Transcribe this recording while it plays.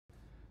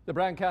The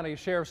Bryan County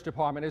Sheriff's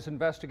Department is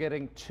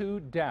investigating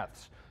 2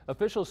 deaths.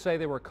 Officials say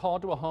they were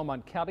called to a home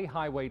on County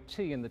Highway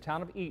T in the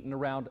town of Eaton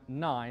around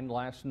 9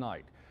 last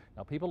night.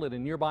 Now, people at a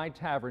nearby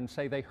tavern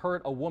say they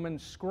heard a woman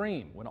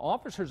scream. When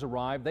officers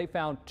arrived, they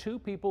found 2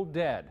 people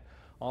dead.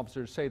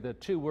 Officers say the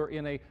 2 were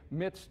in a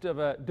midst of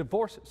a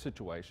divorce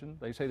situation.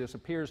 They say this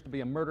appears to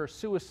be a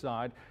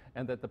murder-suicide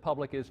and that the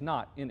public is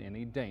not in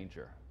any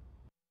danger.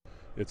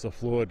 It's a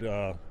fluid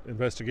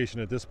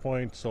investigation at this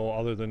point, so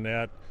other than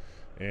that,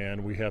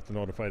 and we have to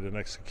notify the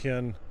next of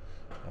kin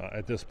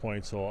at this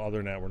point, so other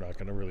than that, we're not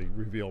going to really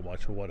reveal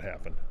much of what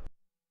happened.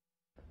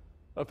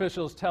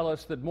 Officials tell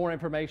us that more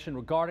information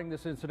regarding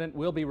this incident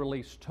will be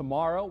released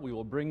tomorrow. We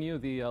will bring you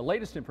the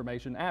latest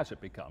information as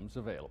it becomes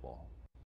available.